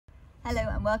Hello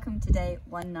and welcome to day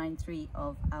 193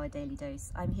 of our Daily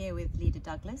Dose. I'm here with Leda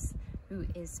Douglas, who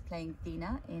is playing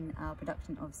Thena in our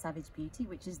production of Savage Beauty,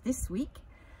 which is this week,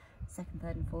 2nd,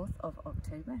 3rd and 4th of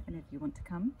October, if any of you want to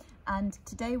come. And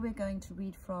today we're going to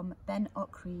read from Ben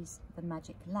Okri's The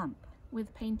Magic Lamp,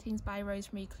 with paintings by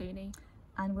Rosemary Clunie.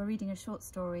 And we're reading a short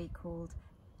story called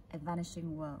A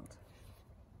Vanishing World.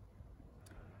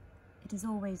 It is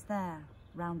always there,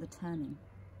 round the turning.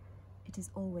 It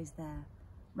is always there,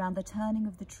 round the turning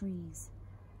of the trees.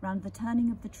 Round the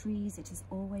turning of the trees, it is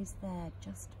always there,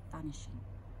 just vanishing.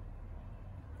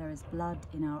 There is blood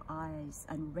in our eyes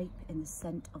and rape in the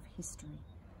scent of history.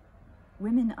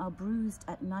 Women are bruised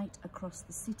at night across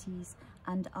the cities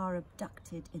and are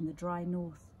abducted in the dry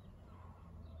north.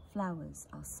 Flowers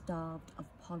are starved of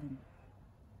pollen.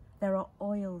 There are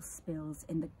oil spills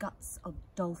in the guts of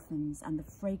dolphins and the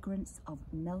fragrance of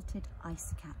melted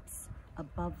ice caps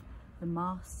above the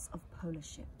masts of polar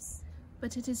ships.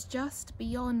 But it is just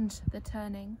beyond the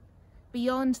turning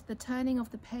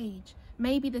of the page,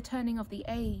 maybe the turning of the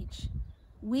age.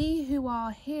 We who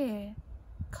are here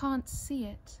can't see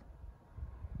it.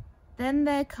 Then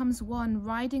there comes one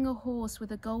riding a horse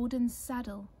with a golden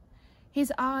saddle.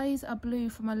 His eyes are blue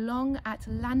from a long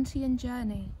Atlantean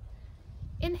journey.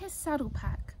 In his saddle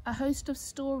pack, a host of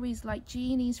stories like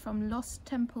genies from lost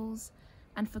temples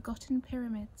and forgotten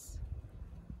pyramids.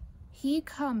 He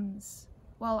comes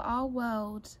while our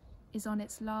world is on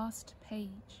its last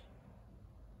page.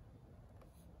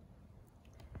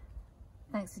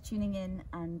 Thanks for tuning in,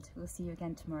 and we'll see you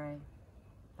again tomorrow.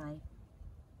 Bye.